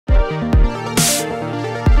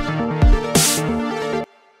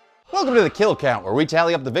Welcome to the Kill Count, where we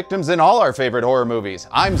tally up the victims in all our favorite horror movies.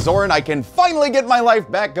 I'm Zoran. I can finally get my life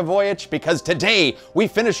back, Gvojic, because today we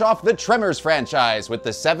finish off the Tremors franchise with the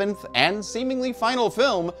 7th and seemingly final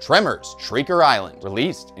film, Tremors: Shrieker Island,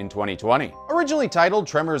 released in 2020. Originally titled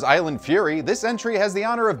Tremors Island Fury, this entry has the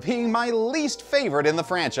honor of being my least favorite in the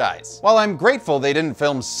franchise. While I'm grateful they didn't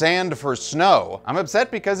film Sand for Snow, I'm upset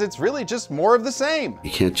because it's really just more of the same. You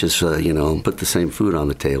can't just, put the same food on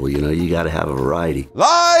the table, you gotta have a variety.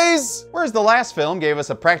 Lies! Whereas the last film gave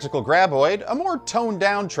us a practical graboid, a more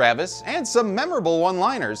toned-down Travis, and some memorable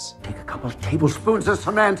one-liners. Take a couple of tablespoons of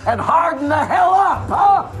cement and harden the hell up,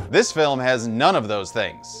 huh? This film has none of those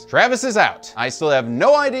things. Travis is out. I still have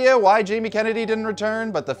no idea why Jamie Kennedy didn't return,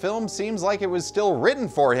 but the film seems like it was still written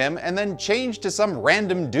for him and then changed to some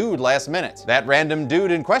random dude last minute. That random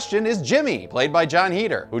dude in question is Jimmy, played by Jon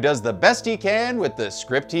Heder, who does the best he can with the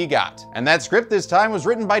script he got. And that script this time was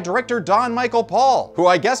written by director Don Michael Paul, who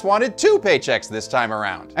I guess wanted 2 paychecks this time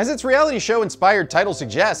around. As its reality show-inspired title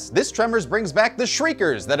suggests, this Tremors brings back the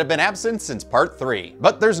Shriekers that have been absent since part 3.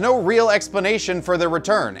 But there's no real explanation for their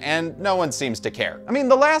return, and no one seems to care. I mean,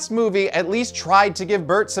 the last movie at least tried to give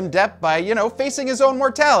Bert some depth by, facing his own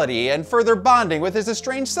mortality and further bonding with his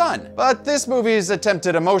estranged son. But this movie's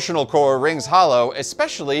attempted emotional core rings hollow,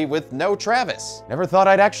 especially with no Travis. Never thought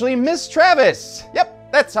I'd actually miss Travis!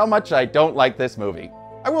 Yep, that's how much I don't like this movie.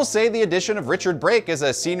 I will say the addition of Richard Brake as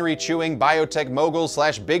a scenery-chewing biotech mogul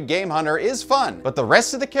slash big game hunter is fun, but the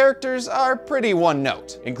rest of the characters are pretty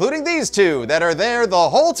one-note, including these 2 that are there the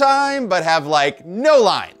whole time but have like no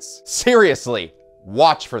lines. Seriously,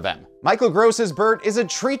 watch for them. Michael Gross's Bert is a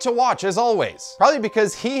treat to watch as always, probably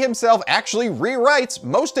because he himself actually rewrites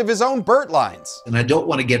most of his own Bert lines. And I don't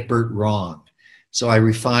want to get Bert wrong. So I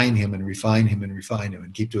refine him and refine him and refine him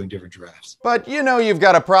and keep doing different drafts. But you've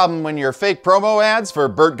got a problem when your fake promo ads for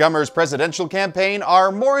Bert Gummer's presidential campaign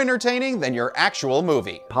are more entertaining than your actual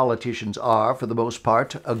movie. Politicians are, for the most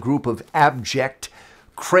part, a group of abject,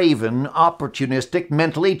 craven, opportunistic,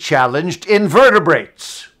 mentally challenged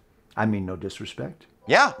invertebrates. I mean no disrespect.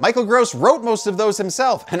 Yeah, Michael Gross wrote most of those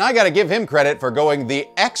himself, and I gotta give him credit for going the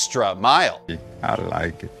extra mile. I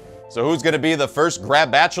like it. So who's gonna be the first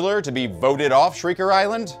grab bachelor to be voted off Shrieker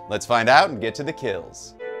Island? Let's find out and get to the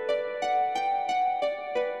kills.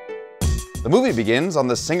 The movie begins on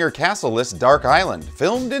the Singer Castle-less Dark Island,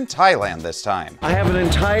 filmed in Thailand this time. I have an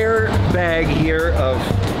entire bag here of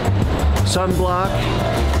sunblock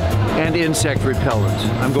and insect repellent.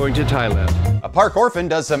 I'm going to Thailand. A park orphan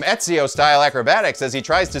does some Ezio-style acrobatics as he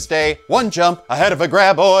tries to stay 1 jump ahead of a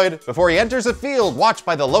graboid before he enters a field watched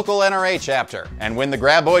by the local NRA chapter. And when the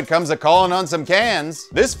graboid comes a-calling on some cans,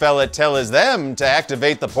 this fella tells them to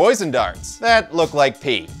activate the poison darts that look like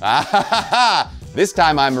pee. Ah ha ha ha! This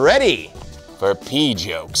time I'm ready for pee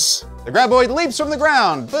jokes. The graboid leaps from the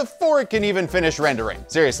ground before it can even finish rendering.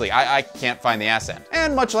 Seriously, I can't find the accent.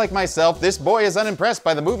 And much like myself, this boy is unimpressed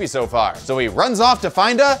by the movie so far. So he runs off to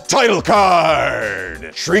find a title card.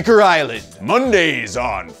 Shrieker Island, Mondays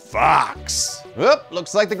on Fox. Whoop,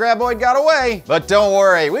 looks like the graboid got away. But don't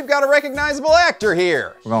worry, we've got a recognizable actor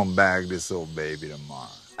here. We're gonna bag this old baby tomorrow.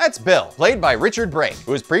 That's Bill, played by Richard Brake,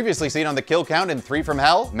 who was previously seen on the Kill Count in 3 from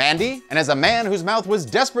Hell, Mandy, and as a man whose mouth was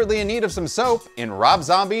desperately in need of some soap in Rob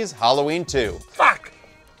Zombie's Halloween 2. Fuck!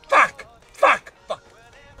 Fuck! Fuck! Fuck!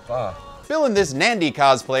 Fuck. Bill and this Nandy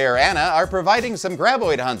cosplayer, Anna, are providing some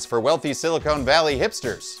graboid hunts for wealthy Silicon Valley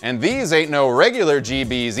hipsters. And these ain't no regular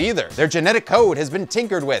GBs either. Their genetic code has been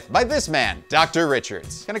tinkered with by this man, Dr.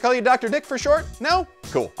 Richards. Can I call you Dr. Dick for short? No?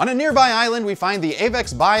 Cool. On a nearby island, we find the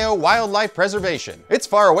Avex Bio Wildlife Preservation. It's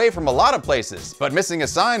far away from a lot of places, but missing a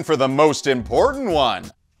sign for the most important one.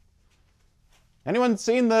 Anyone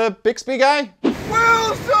seen the Bixby guy?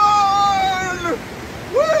 Wilson!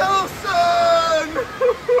 Wilson!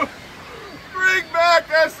 Bring back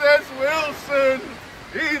SS Wilson!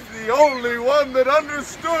 He's the only one that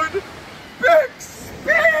understood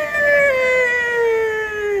Bixby!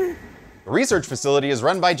 The research facility is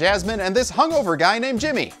run by Jasmine and this hungover guy named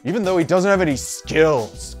Jimmy, even though he doesn't have any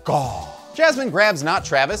skills. Gah. Jasmine grabs not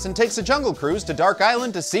Travis and takes a jungle cruise to Dark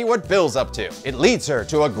Island to see what Bill's up to. It leads her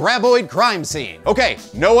to a graboid crime scene. Okay,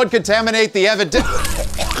 no one contaminate the evidence.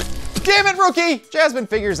 Damn it, rookie! Jasmine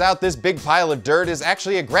figures out this big pile of dirt is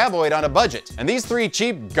actually a graboid on a budget, and these 3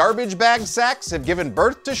 cheap garbage bag sacks have given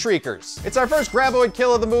birth to Shriekers. It's our first graboid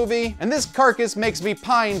kill of the movie, and this carcass makes me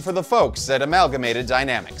pine for the folks at Amalgamated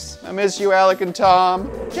Dynamics. I miss you, Alec and Tom.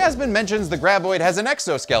 Jasmine mentions the graboid has an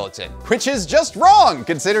exoskeleton, which is just wrong,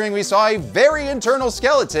 considering we saw a very internal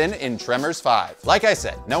skeleton in Tremors 5. Like I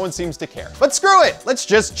said, no one seems to care. But screw it! Let's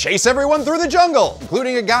just chase everyone through the jungle,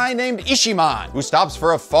 including a guy named Ishiman, who stops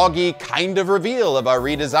for a foggy kind of reveal of our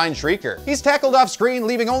redesigned Shrieker. He's tackled off screen,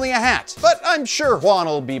 leaving only a hat, but I'm sure Juan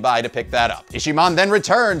will be by to pick that up. Ishimon then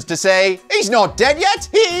returns to say, he's not dead yet,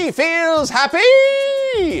 he feels happy!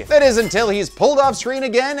 That is until he's pulled off screen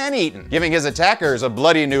again and eaten, giving his attackers a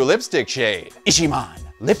bloody new lipstick shade. Ishimon,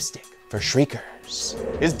 lipstick for Shriekers.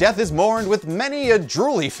 His death is mourned with many a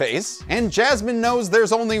drooly face, and Jasmine knows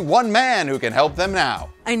there's only one man who can help them now.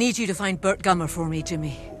 I need you to find Bert Gummer for me,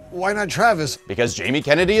 Jimmy. Why not Travis? Because Jamie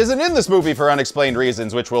Kennedy isn't in this movie for unexplained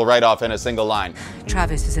reasons, which we'll write off in a single line.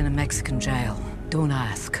 Travis is in a Mexican jail. Don't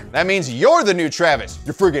ask. That means you're the new Travis,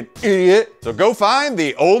 you friggin' idiot. So go find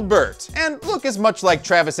the old Bert, and look as much like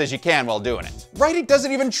Travis as you can while doing it. Writing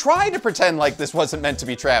doesn't even try to pretend like this wasn't meant to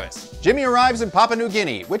be Travis. Jimmy arrives in Papua New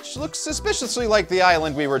Guinea, which looks suspiciously like the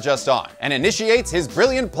island we were just on, and initiates his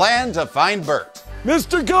brilliant plan to find Bert.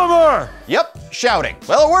 Mr. Gummer! Yep, shouting.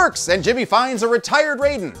 Well, it works, and Jimmy finds a retired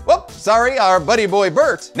Raiden. Whoop, sorry, our buddy boy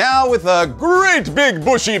Bert, now with a great big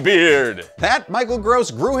bushy beard. That Michael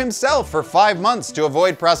Gross grew himself for 5 months to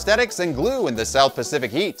avoid prosthetics and glue in the South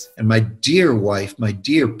Pacific heat. And my dear wife, my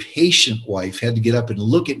dear patient wife, had to get up and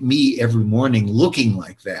look at me every morning looking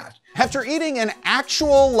like that. After eating an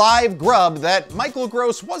actual live grub that Michael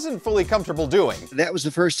Gross wasn't fully comfortable doing. That was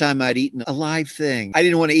the first time I'd eaten a live thing. I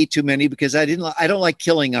didn't want to eat too many because I don't like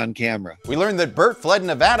killing on camera. We learned that Bert fled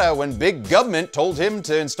Nevada when big government told him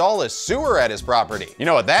to install a sewer at his property. You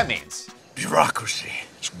know what that means? Bureaucracy.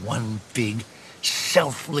 It's one big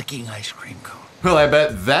self-licking ice cream cone. Well, I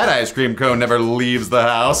bet that ice cream cone never leaves the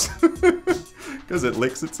house. Because it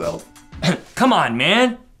licks itself. Come on,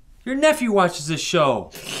 man. Your nephew watches this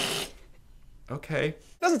show. Okay.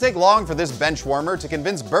 Doesn't take long for this bench warmer to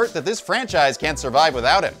convince Bert that this franchise can't survive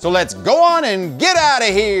without him. So let's go on and get out of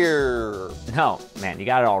here. No, man, you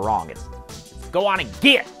got it all wrong. It's go on and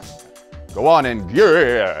get. Go on and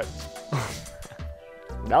get.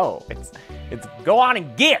 No, it's go on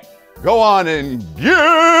and get. Go on and get.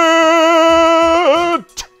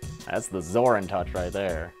 That's the Zoran touch right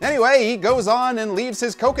there. Anyway, he goes on and leaves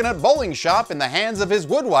his coconut bowling shop in the hands of his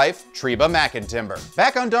woodwife, Treba Mackintimber.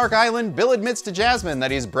 Back on Dark Island, Bill admits to Jasmine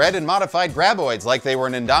that he's bred and modified graboids like they were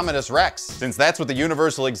an Indominus Rex, since that's what the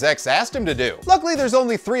Universal execs asked him to do. Luckily, there's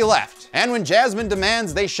only 3 left, and when Jasmine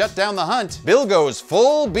demands they shut down the hunt, Bill goes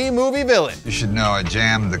full B-movie villain. You should know I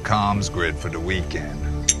jammed the comms grid for the weekend.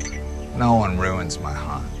 No one ruins my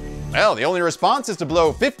hunt. Well, the only response is to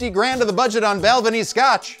blow 50 grand of the budget on Balvenie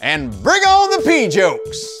scotch and bring on the pee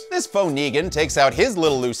jokes. This faux Negan takes out his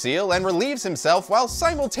little Lucille and relieves himself while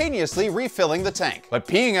simultaneously refilling the tank. But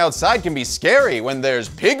peeing outside can be scary when there's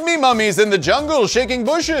pygmy mummies in the jungle shaking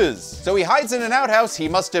bushes. So he hides in an outhouse he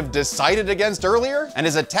must have decided against earlier and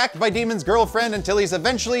is attacked by Demon's girlfriend until he's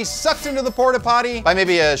eventually sucked into the porta potty by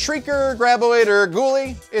maybe a Shrieker, Graboid, or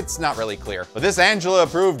Ghoulie. It's not really clear. But this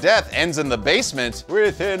Angela-approved death ends in the basement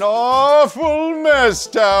with an awful mess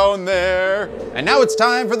down there. And now it's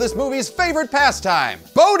time for this movie's favorite pastime,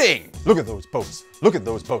 boating. Look at those boats. Look at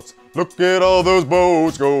those boats. Look at all those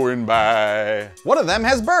boats going by. One of them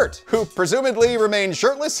has Bert, who presumably remained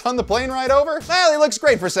shirtless on the plane ride over. Well, he looks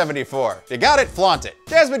great for 74. You got it, flaunt it.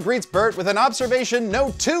 Jasmine greets Bert with an observation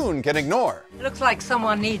no tune can ignore. It looks like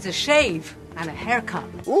someone needs a shave and a haircut.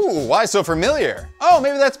 Ooh, why so familiar? Oh,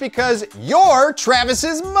 maybe that's because you're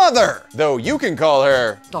Travis's mother, though you can call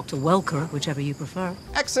her Dr. Welker, whichever you prefer.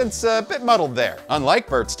 Accent's a bit muddled there, unlike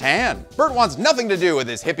Bert's tan. Bert wants nothing to do with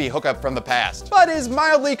his hippie hookup from the past, but is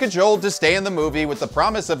mildly cajoled to stay in the movie with the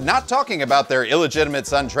promise of not talking about their illegitimate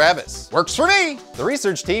son Travis. Works for me! The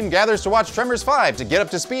research team gathers to watch Tremors 5 to get up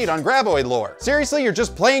to speed on Graboid lore. Seriously, you're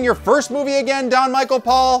just playing your first movie again, Don Michael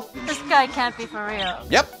Paul? This guy can't be for real.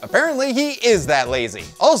 Yep, apparently he is that lazy.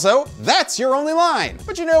 Also, that's your only line.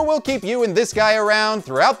 But you know, we'll keep you and this guy around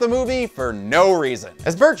throughout the movie for no reason.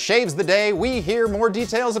 As Bert shaves the day, we hear more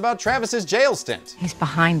details about Travis's jail stint. He's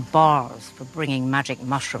behind bars for bringing magic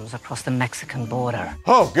mushrooms across the Mexican border.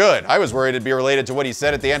 Oh, good. I was worried it'd be related to what he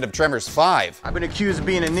said at the end of Tremors 5. I've been accused of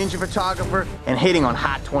being a ninja photographer and hitting on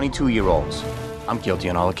hot 22-year-olds. I'm guilty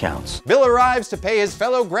on all accounts. Bill arrives to pay his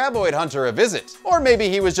fellow Graboid hunter a visit. Or maybe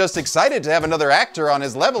he was just excited to have another actor on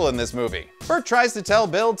his level in this movie. Bert tries to tell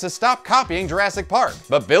Bill to stop copying Jurassic Park,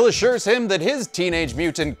 but Bill assures him that his teenage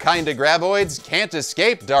mutant kinda Graboids can't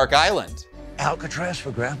escape Dark Island. Alcatraz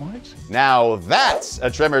for Graboids? Now that's a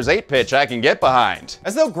Tremors 8 pitch I can get behind.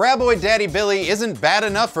 As though Graboid Daddy Billy isn't bad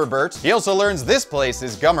enough for Bert, he also learns this place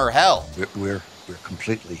is Gummer hell. We're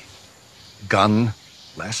completely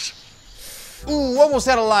gunless. Ooh, almost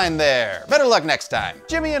had a line there. Better luck next time.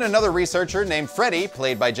 Jimmy and another researcher named Freddy,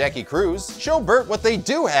 played by Jackie Cruz, show Bert what they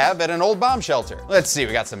do have at an old bomb shelter. Let's see,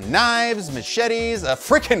 we got some knives, machetes, a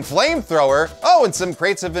frickin' flamethrower, oh, and some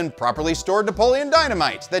crates of improperly stored Napoleon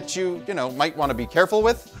dynamite that you might want to be careful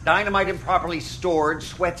with. Dynamite improperly stored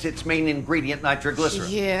sweats its main ingredient, nitroglycerin.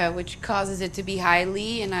 Yeah, which causes it to be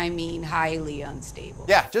highly, and I mean highly unstable.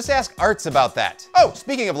 Yeah, just ask Arts about that. Oh,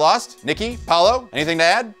 speaking of Lost, Nikki, Paulo, anything to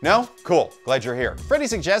add? No? Cool, glad you're here. Freddy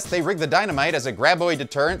suggests they rig the dynamite as a graboid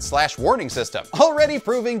deterrent / warning system, already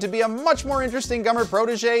proving to be a much more interesting Gummer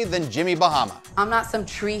protege than Jimmy Bahama. I'm not some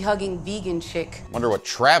tree-hugging vegan chick. Wonder what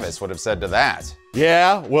Travis would have said to that.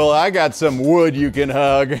 Yeah, well, I got some wood you can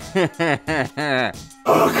hug.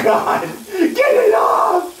 Oh God! Get it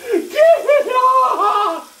off! Get it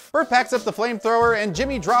off! Bert packs up the flamethrower and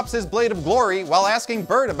Jimmy drops his blade of glory while asking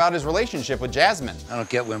Bert about his relationship with Jasmine. I don't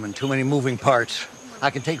get women. Too many moving parts. I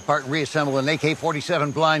can take apart and reassemble an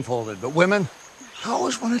AK-47 blindfolded, but women, I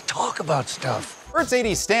always want to talk about stuff. Bert's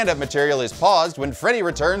 80s stand-up material is paused when Freddy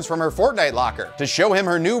returns from her Fortnite locker to show him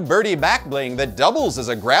her new birdie back bling that doubles as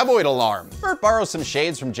a graboid alarm. Bert borrows some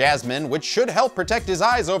shades from Jasmine, which should help protect his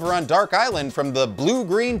eyes over on Dark Island from the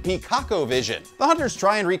blue-green Picaco vision. The hunters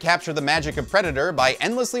try and recapture the magic of Predator by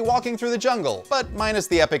endlessly walking through the jungle, but minus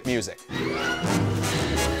the epic music.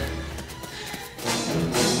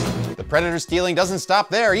 The Predator stealing doesn't stop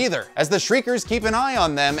there either, as the Shriekers keep an eye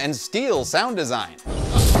on them and steal sound design.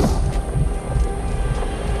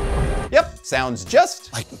 Yep, sounds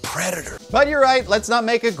just like Predator. But you're right, let's not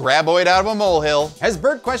make a graboid out of a molehill, as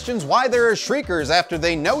Bert questions why there are Shriekers after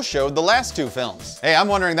they no-showed the last two films. Hey, I'm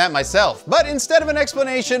wondering that myself, but instead of an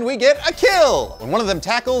explanation, we get a kill when one of them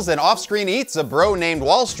tackles and off-screen eats a bro named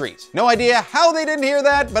Wall Street. No idea how they didn't hear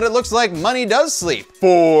that, but it looks like money does sleep.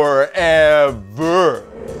 Forever.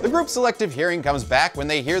 The group's selective hearing comes back when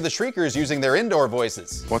they hear the Shriekers using their indoor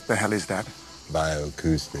voices. What the hell is that?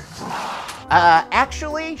 Bioacoustics.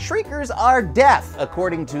 Actually, Shriekers are deaf,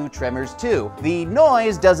 according to Tremors 2. The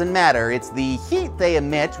noise doesn't matter, it's the heat they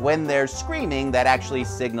emit when they're screaming that actually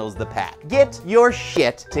signals the pack. Get your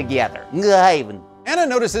shit together. Anna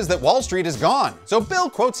notices that Wall Street is gone, so Bill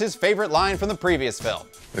quotes his favorite line from the previous film.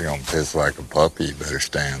 They're gonna piss like a puppy, you better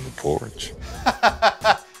stay on the porch.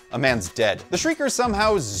 A man's dead. The Shriekers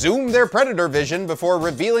somehow zoom their Predator vision before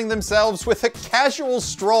revealing themselves with a casual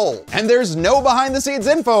stroll. And there's no behind-the-scenes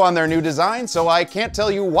info on their new design, so I can't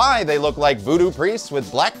tell you why they look like voodoo priests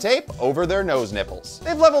with black tape over their nose nipples.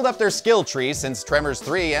 They've leveled up their skill tree since Tremors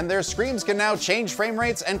 3, and their screams can now change frame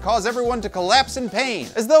rates and cause everyone to collapse in pain,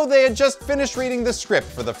 as though they had just finished reading the script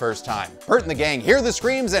for the first time. Bert and the gang hear the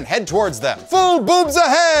screams and head towards them. Full boobs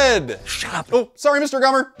ahead! Shut up. Oh, sorry, Mr.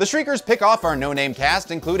 Gummer. The Shriekers pick off our no-name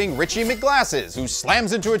cast, including Richie McGlasses, who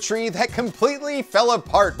slams into a tree that completely fell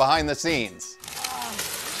apart behind the scenes.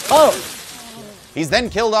 Oh! He's then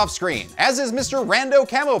killed off screen, as is Mr. Rando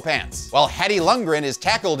Camo Pants, while Hattie Lundgren is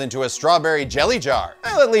tackled into a strawberry jelly jar.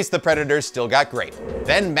 Well, at least the Predators still got great.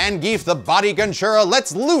 Then Mangeef the Body Gunshura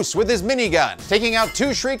lets loose with his minigun, taking out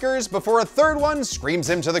two Shriekers before a third one screams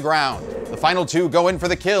him to the ground. The final two go in for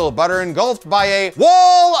the kill, but are engulfed by a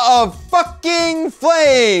wall of fucking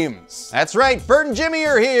flames. That's right, Bert and Jimmy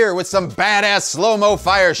are here with some badass slow-mo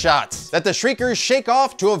fire shots that the Shriekers shake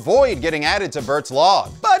off to avoid getting added to Bert's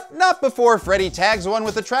log. But not before Freddy tags one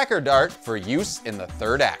with a tracker dart for use in the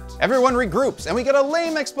third act. Everyone regroups, and we get a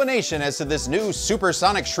lame explanation as to this new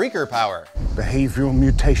supersonic Shrieker power. Behavioral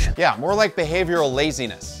mutation. Yeah, more like behavioral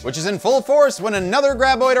laziness, which is in full force when another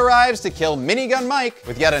graboid arrives to kill Minigun Mike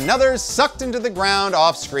with yet another sucked into the ground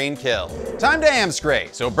off-screen kill. Time to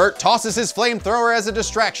amscray, so Bert tosses his flamethrower as a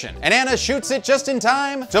distraction, and Anna shoots it just in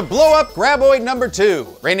time to blow up graboid number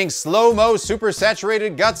 2, raining slow-mo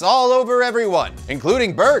super-saturated guts all over everyone,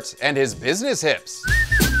 including Bert and his business hips.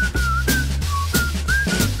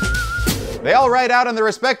 They all ride out on their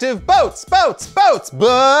respective boats!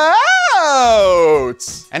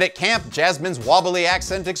 And at camp, Jasmine's wobbly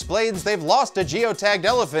accent explains they've lost a geotagged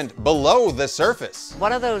elephant below the surface.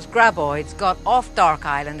 One of those graboids got off Dark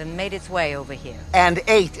Island and made its way over here. And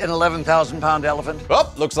ate an 11,000-pound elephant.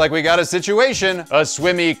 Oh, looks like we got a situation. A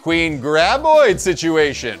swimmy queen graboid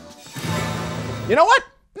situation. You know what?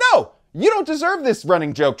 No! You don't deserve this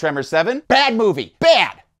running joke, Tremor 7. Bad movie.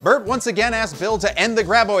 Bad! Bert once again asks Bill to end the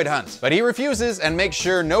graboid hunt, but he refuses and makes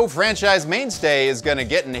sure no franchise mainstay is gonna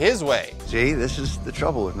get in his way. See, this is the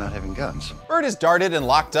trouble with not having guns. Bert is darted and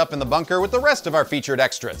locked up in the bunker with the rest of our featured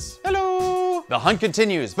extras. Hello! The hunt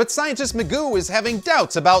continues, but scientist Magoo is having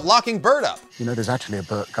doubts about locking Bert up. You know, there's actually a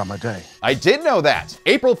Bert Gummer Day. I did know that.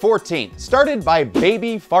 April 14th, started by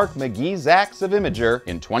baby Fark McGee Zacks of Imager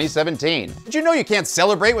in 2017. Did you know you can't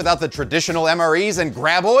celebrate without the traditional MREs and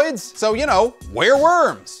graboids? So, you know, wear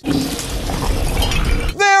worms.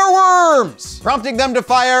 They're worms! Prompting them to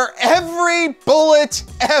fire every bullet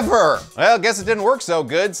ever. Well, guess it didn't work so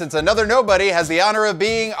good since another nobody has the honor of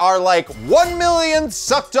being our like 1 millionth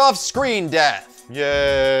sucked off screen death.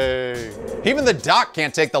 Yay. Even the Doc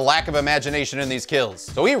can't take the lack of imagination in these kills,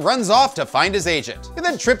 so he runs off to find his agent. He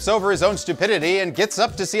then trips over his own stupidity and gets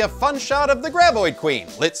up to see a fun shot of the Graboid Queen,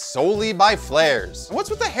 lit solely by flares. And what's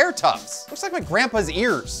with the hair tufts? Looks like my grandpa's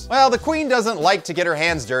ears. Well, the Queen doesn't like to get her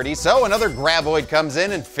hands dirty, so another Graboid comes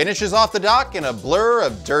in and finishes off the Doc in a blur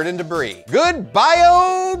of dirt and debris. Good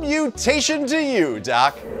bio-mutation to you,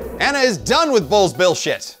 Doc. Anna is done with Bull's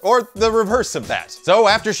bullshit, or the reverse of that. So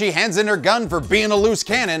after she hands in her gun for being a loose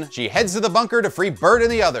cannon, she heads to the bunker to free Bert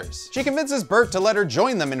and the others. She convinces Bert to let her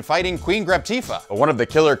join them in fighting Queen Graptifa, but one of the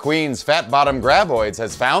Killer Queen's fat-bottom Graboids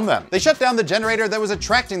has found them. They shut down the generator that was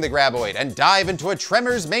attracting the Graboid and dive into a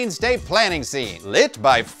Tremors mainstay planning scene, lit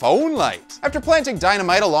by phone light. After planting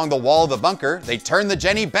dynamite along the wall of the bunker, they turn the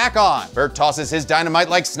Jenny back on. Bert tosses his dynamite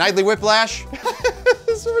like Snidely Whiplash.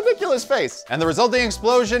 It's a ridiculous face. And the resulting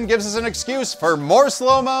explosion gives us an excuse for more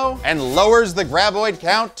slow-mo and lowers the Graboid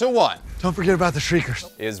count to 1. Don't forget about the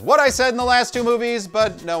Shriekers. Is what I said in the last 2 movies,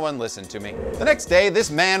 but no one listened to me. The next day,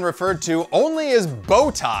 this man referred to only as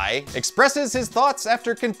Bowtie expresses his thoughts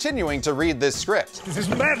after continuing to read this script. This is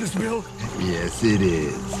madness, Bill. Yes, it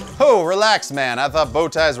is. Oh, relax, man. I thought bow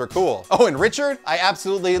ties were cool. Oh, and Richard, I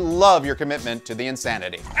absolutely love your commitment to the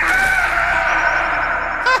insanity.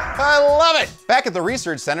 I love it! Back at the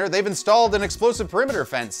research center, they've installed an explosive perimeter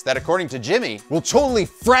fence that, according to Jimmy, will totally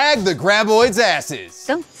frag the Graboids' asses.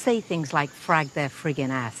 Don't say things like frag their friggin'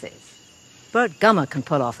 asses. Bert Gummer can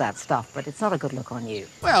pull off that stuff, but it's not a good look on you.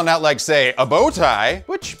 Well, not like, say, a bow tie,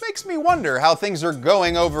 which makes me wonder how things are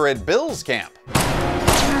going over at Bill's camp.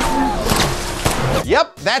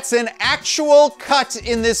 Yep, that's an actual cut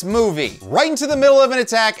in this movie. Right into the middle of an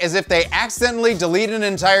attack as if they accidentally deleted an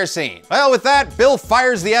entire scene. Well, with that, Bill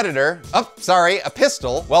fires the editor, a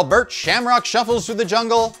pistol, while Bert Shamrock shuffles through the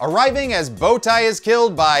jungle, arriving as Bowtie is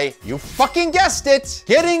killed by, you fucking guessed it,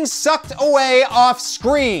 getting sucked away off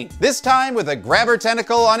screen. This time with a grabber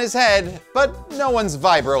tentacle on his head, but no one's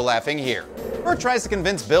vibro laughing here. Bert tries to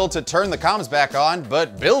convince Bill to turn the comms back on,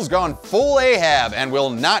 but Bill's gone full Ahab and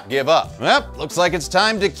will not give up. Well, looks like it's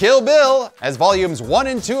time to kill Bill, as volumes 1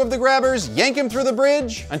 and 2 of the Grabbers yank him through the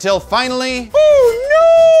bridge, until finally,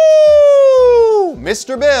 oh no!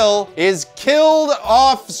 Mr. Bill is killed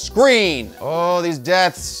off screen. Oh, these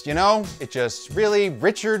deaths, you know, it just really,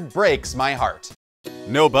 Richard, breaks my heart.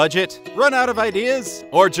 No budget? Run out of ideas?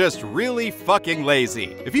 Or just really fucking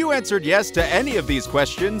lazy? If you answered yes to any of these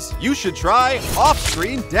questions, you should try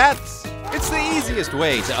off-screen deaths. It's the easiest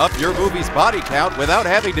way to up your movie's body count without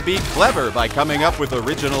having to be clever by coming up with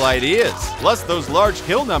original ideas. Plus, those large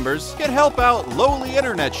kill numbers can help out lowly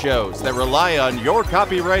internet shows that rely on your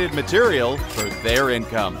copyrighted material for their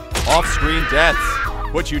income. Off-screen deaths.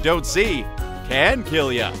 What you don't see can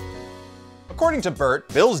kill ya. According to Bert,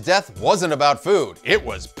 Bill's death wasn't about food. It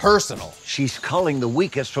was personal. She's culling the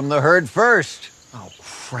weakest from the herd first. Oh,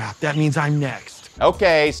 crap. That means I'm next.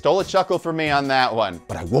 Okay, stole a chuckle from me on that one,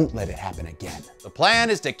 but I won't let it happen again. The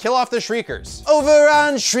plan is to kill off the Shriekers over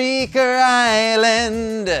on Shrieker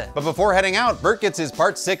Island. But before heading out, Bert gets his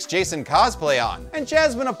Part 6 Jason cosplay on, and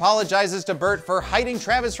Jasmine apologizes to Bert for hiding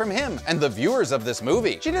Travis from him and the viewers of this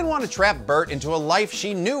movie. She didn't want to trap Bert into a life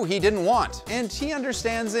she knew he didn't want, and he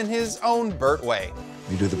understands in his own Bert way.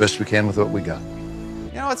 We do the best we can with what we got.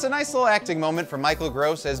 You know, it's a nice little acting moment for Michael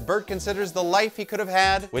Gross as Bert considers the life he could have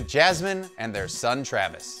had with Jasmine and their son,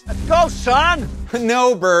 Travis. Let's go, son!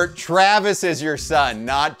 No, Bert, Travis is your son,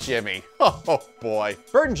 not Jimmy. Oh, boy.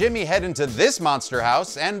 Bert and Jimmy head into this monster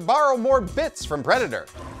house and borrow more bits from Predator.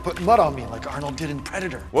 Put mud on me like Arnold did in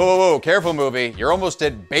Predator. Whoa, whoa, whoa, careful, movie. You're almost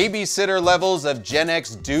at babysitter levels of Gen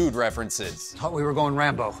X dude references. Thought we were going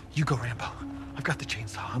Rambo. You go, Rambo. I've got the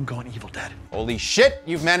chainsaw. I'm going Evil Dead. Holy shit,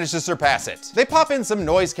 you've managed to surpass it. They pop in some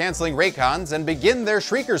noise-canceling Raycons and begin their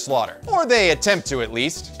Shrieker slaughter. Or they attempt to, at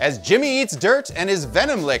least, as Jimmy eats dirt and is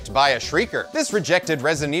venom-licked by a Shrieker. This rejected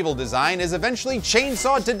Resident Evil design is eventually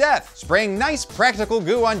chainsawed to death, spraying nice practical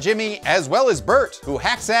goo on Jimmy as well as Bert, who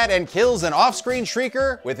hacks at and kills an off-screen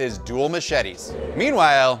Shrieker with his dual machetes.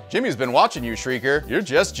 Meanwhile, Jimmy's been watching you, Shrieker. You're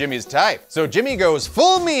just Jimmy's type. So Jimmy goes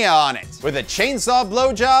full Mia on it, with a chainsaw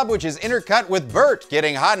blowjob which is intercut with with Bert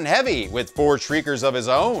getting hot and heavy with 4 Shriekers of his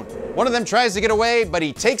own. One of them tries to get away, but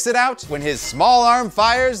he takes it out when his small arm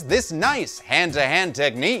fires this nice hand-to-hand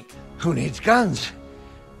technique. Who needs guns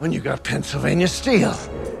when you got Pennsylvania steel?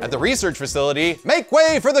 At the research facility, make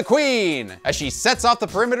way for the Queen as she sets off the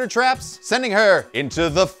perimeter traps, sending her into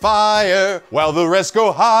the fire while the rest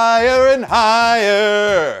go higher and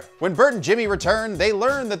higher. When Bert and Jimmy return, they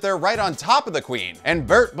learn that they're right on top of the Queen, and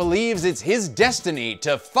Bert believes it's his destiny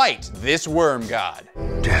to fight this worm god.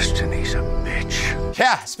 Destiny's a bitch.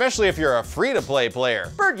 Yeah, especially if you're a free-to-play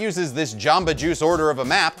player. Bert uses this Jamba Juice order of a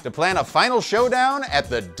map to plan a final showdown at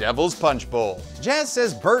the Devil's Punch Bowl. Jazz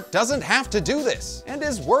says Bert doesn't have to do this, and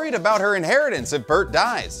is worried about her inheritance if Bert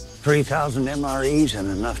dies. 3,000 MREs and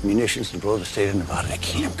enough munitions to blow the state of Nevada to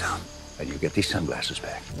Kingdom Come. And you get these sunglasses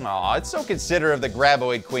back. Aw, it's so considerate of the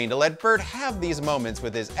Graboid Queen to let Bert have these moments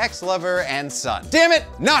with his ex-lover and son. Damn it,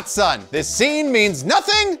 not son! This scene means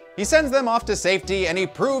nothing! He sends them off to safety, and he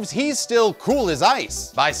proves he's still cool as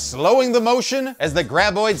ice by slowing the motion as the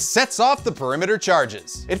Graboid sets off the perimeter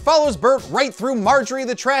charges. It follows Bert right through Marjorie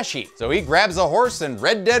the trash heap, so he grabs a horse and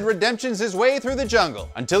Red Dead Redemptions his way through the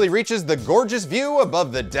jungle until he reaches the gorgeous view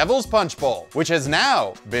above the Devil's Punch Bowl, which has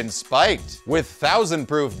now been spiked with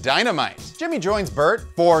 1,000-proof dynamite. Jimmy joins Bert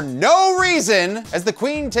for no reason as the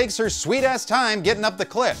Queen takes her sweet-ass time getting up the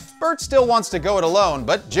cliff. Bert still wants to go it alone,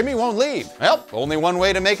 but Jimmy won't leave. Well, only one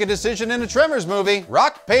way to make a decision in a Tremors movie.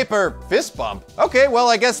 Rock, paper, fist bump. Okay, well,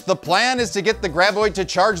 I guess the plan is to get the Graboid to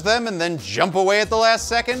charge them and then jump away at the last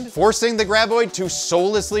second, forcing the Graboid to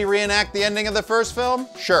soullessly reenact the ending of the first film?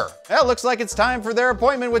 Sure. Well, looks like it's time for their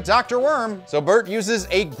appointment with Dr. Worm, so Bert uses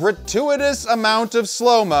a gratuitous amount of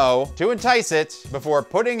slow-mo to entice it before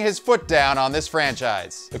putting his foot down on this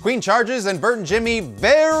franchise. The Queen charges and Bert and Jimmy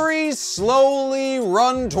very slowly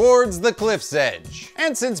run towards the cliff's edge.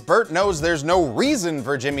 And since Bert knows there's no reason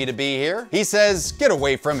for Jimmy to be here, he says, "Get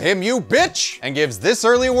away from him, you bitch!" and gives this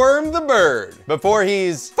early worm the bird before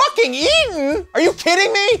he's fucking eaten. Are you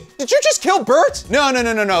kidding me? Did you just kill Bert?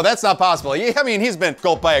 No, that's not possible. I mean, he's been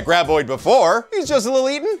gulped by a Graboid before. He's just a little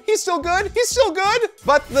eaten. He's still good. He's still good.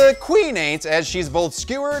 But the Queen ain't, as she's both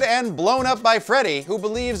skewered and blown up by Freddy, who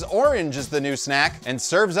believes orange is the new snack and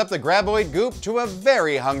serves up the Graboid goop to a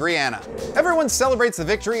very hungry Anna. Everyone celebrates the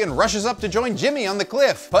victory and rushes up to join Jimmy on the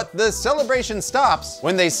cliff, but the celebration stops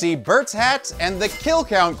when they see Bert's hat and the kill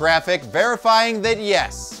count graphic verifying that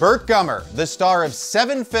yes, Bert Gummer, the star of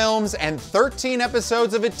 7 films and 13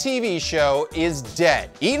 episodes of a TV show, is dead.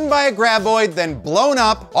 Eaten by a Graboid, then blown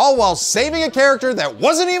up, all while saving a character that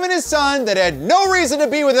wasn't even his son, that had no reason to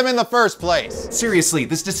be with him in the first place. Seriously,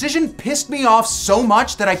 this decision pissed me off so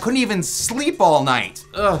much that I couldn't even sleep all night.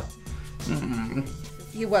 Ugh.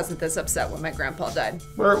 He wasn't this upset when my grandpa died.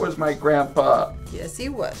 Where was my grandpa? Yes, he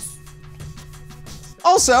was.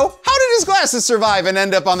 Also, how did his glasses survive and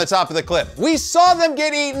end up on the top of the cliff? We saw them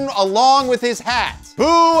get eaten along with his hat.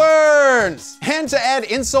 Who earns? And to add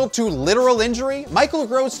insult to literal injury, Michael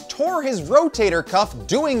Gross tore his rotator cuff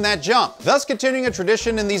doing that jump, thus continuing a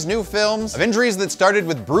tradition in these new films of injuries that started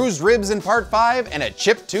with bruised ribs in part 5 and a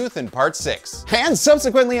chipped tooth in part 6. And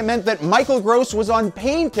subsequently it meant that Michael Gross was on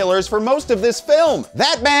painkillers for most of this film.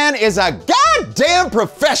 That man is a goddamn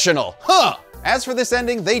professional, huh? As for this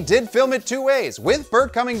ending, they did film it 2 ways, with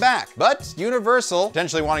Bert coming back. But Universal,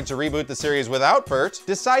 potentially wanting to reboot the series without Bert,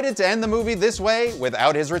 decided to end the movie this way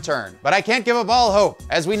without his return. But I can't give up all hope,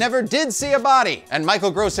 as we never did see a body, and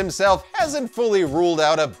Michael Gross himself hasn't fully ruled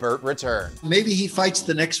out a Bert return. Maybe he fights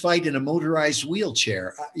the next fight in a motorized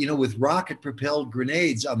wheelchair, with rocket-propelled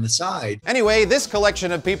grenades on the side. Anyway, this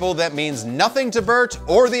collection of people that means nothing to Bert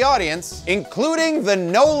or the audience, including the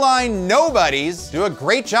no-line nobodies, do a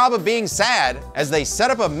great job of being sad as they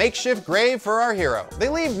set up a makeshift grave for our hero. They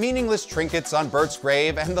leave meaningless trinkets on Bert's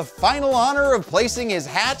grave, and the final honor of placing his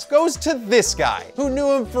hat goes to this guy, who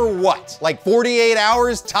knew him for what, like 48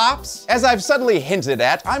 hours tops? As I've subtly hinted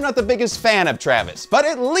at, I'm not the biggest fan of Travis, but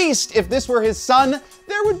at least if this were his son,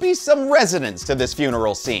 there would be some resonance to this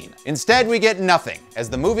funeral scene. Instead, we get nothing, as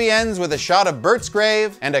the movie ends with a shot of Bert's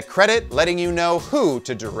grave and a credit letting you know who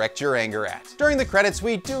to direct your anger at. During the credits,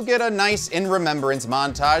 we do get a nice in remembrance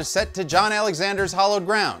montage set to John Alexander's Hallowed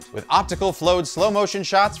Ground, with optical flowed slow motion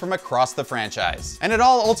shots from across the franchise. And it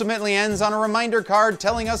all ultimately ends on a reminder card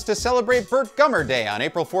telling us to celebrate Bert Gummer Day on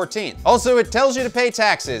April 14th. Also, it tells you to pay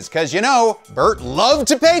taxes, cause Bert loved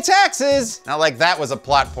to pay taxes! Not like that was a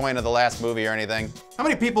plot point of the last movie or anything. How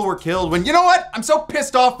many people were killed when, you know what? I'm so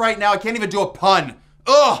pissed off right now I can't even do a pun.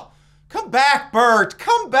 Ugh! Come back, Bert!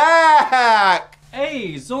 Come back!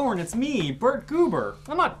 Hey, Zoran, it's me, Bert Goober.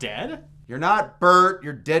 I'm not dead. You're not Bert,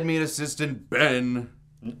 you're dead meat assistant Ben.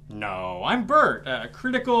 No, I'm Bert.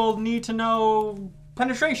 Critical need to know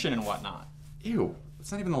penetration and whatnot. Ew,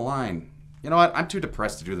 it's not even the line. You know what? I'm too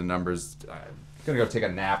depressed to do the numbers. I'm gonna go take a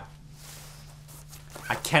nap.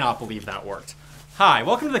 I cannot believe that worked. Hi,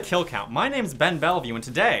 welcome to the Kill Count. My name's Ben Bellevue, and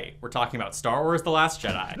today we're talking about Star Wars The Last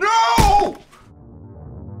Jedi. No!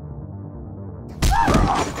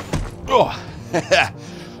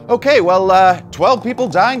 Okay, well, 12 people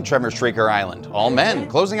dying Tremors Shrieker Island. All men,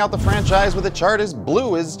 closing out the franchise with a chart as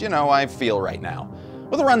blue as, you know, I feel right now.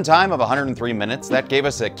 With a runtime of 103 minutes, that gave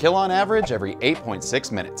us a kill on average every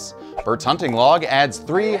 8.6 minutes. Bert's hunting log adds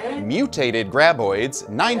 3 mutated graboids,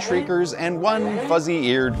 9 shriekers, and 1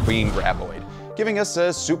 fuzzy-eared queen graboid, giving us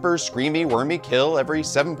a super screamy, wormy kill every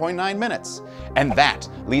 7.9 minutes. And that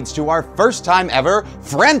leads to our first time ever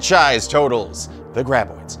franchise totals. The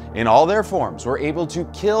graboids, in all their forms, were able to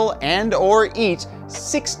kill and or eat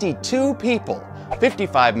 62 people,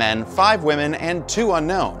 55 men, 5 women, and 2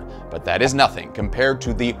 unknown. But that is nothing compared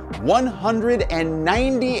to the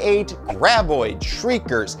 198 graboid,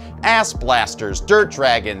 shriekers, ass blasters, dirt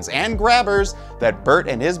dragons, and grabbers that Bert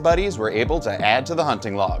and his buddies were able to add to the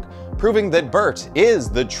hunting log, proving that Bert is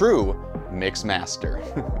the true mix master.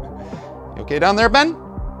 You okay down there, Ben?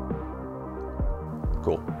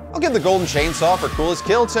 Cool. I'll give the golden chainsaw for coolest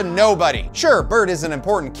kill to nobody. Sure, Bert is an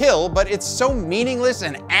important kill, but it's so meaningless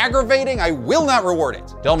and aggravating, I will not reward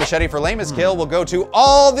it. Dull machete for lamest kill will go to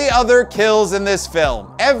all the other kills in this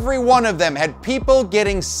film. Every one of them had people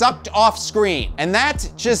getting sucked off screen, and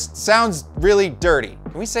that just sounds really dirty.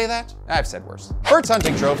 Can we say that? I've said worse. Bert's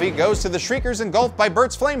hunting trophy goes to the shriekers engulfed by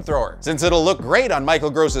Bert's flamethrower, since it'll look great on Michael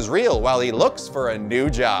Gross's reel while he looks for a new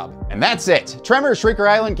job. And that's it. Tremors Shrieker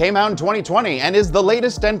Island came out in 2020 and is the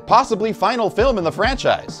latest and possibly final film in the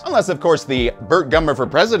franchise. Unless, of course, the Bert Gummer for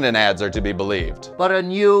President ads are to be believed. But a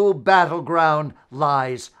new battleground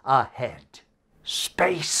lies ahead.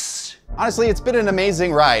 Space. Honestly, it's been an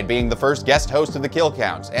amazing ride being the first guest host of the Kill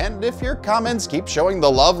Count, and if your comments keep showing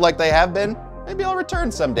the love like they have been, maybe I'll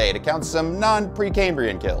return someday to count some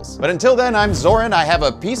non-Precambrian kills. But until then, I'm Zoran. I have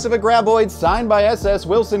a piece of a graboid signed by SS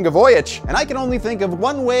Wilson Gvojic, and I can only think of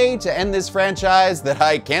one way to end this franchise that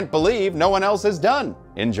I can't believe no one else has done.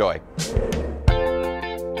 Enjoy.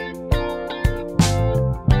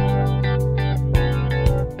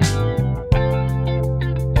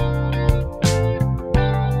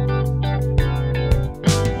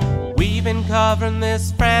 We've been covering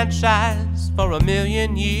this franchise for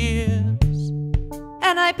 1,000,000 years.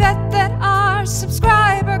 And I bet that our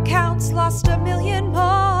subscriber counts lost 1,000,000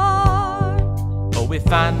 more. Oh, we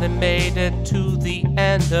finally made it to the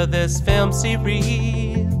end of this film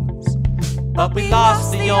series. But we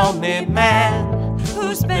lost the only man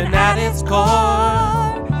who's been at its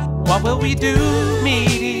core. What will we do,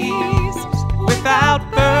 meaties, without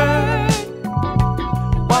Bert?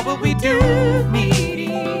 What will we do,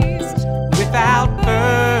 meaties, without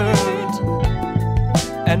Bert?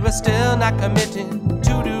 And we're still not committing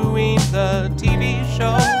to doing the TV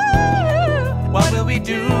show. What will we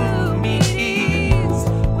do, me's,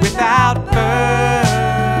 without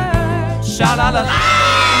Bert? Sha-la-la-la.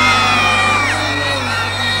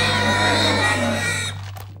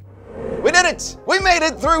 We did it! We made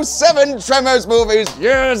it through 7 Tremors movies!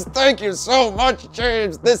 Yes, thank you so much,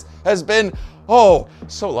 James! This has been, oh,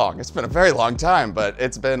 so long. It's been a very long time, but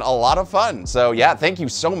it's been a lot of fun. So yeah, thank you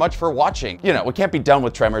so much for watching. You know, we can't be done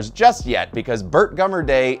with Tremors just yet because Bert Gummer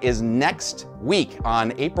Day is next week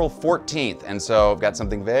on April 14th. And so I've got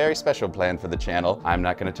something very special planned for the channel. I'm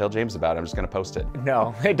not gonna tell James about it, I'm just gonna post it.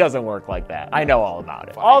 No, it doesn't work like that. I know all about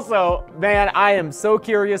it. Fine. Also, man, I am so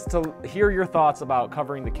curious to hear your thoughts about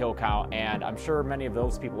covering the kill count, and I'm sure many of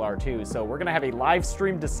those people are too. So we're gonna have a live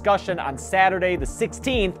stream discussion on Saturday the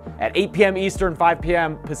 16th at 8 p.m. Eastern, 5 p.m.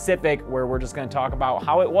 Pacific, where we're just gonna talk about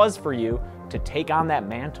how it was for you to take on that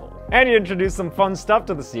mantle. And you introduce some fun stuff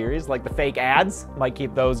to the series, like the fake ads, might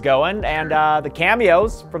keep those going, and the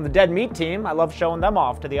cameos from the Dead Meat team. I love showing them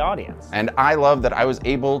off to the audience. And I love that I was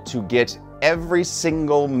able to get every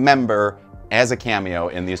single member as a cameo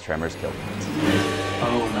in these Tremors kill counts.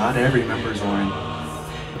 Oh, not every member, Zoran,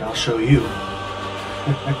 but I'll show you.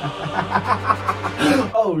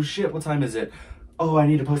 Oh shit, what time is it? Oh, I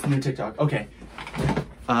need to post a new TikTok. Okay.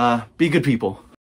 Be good people.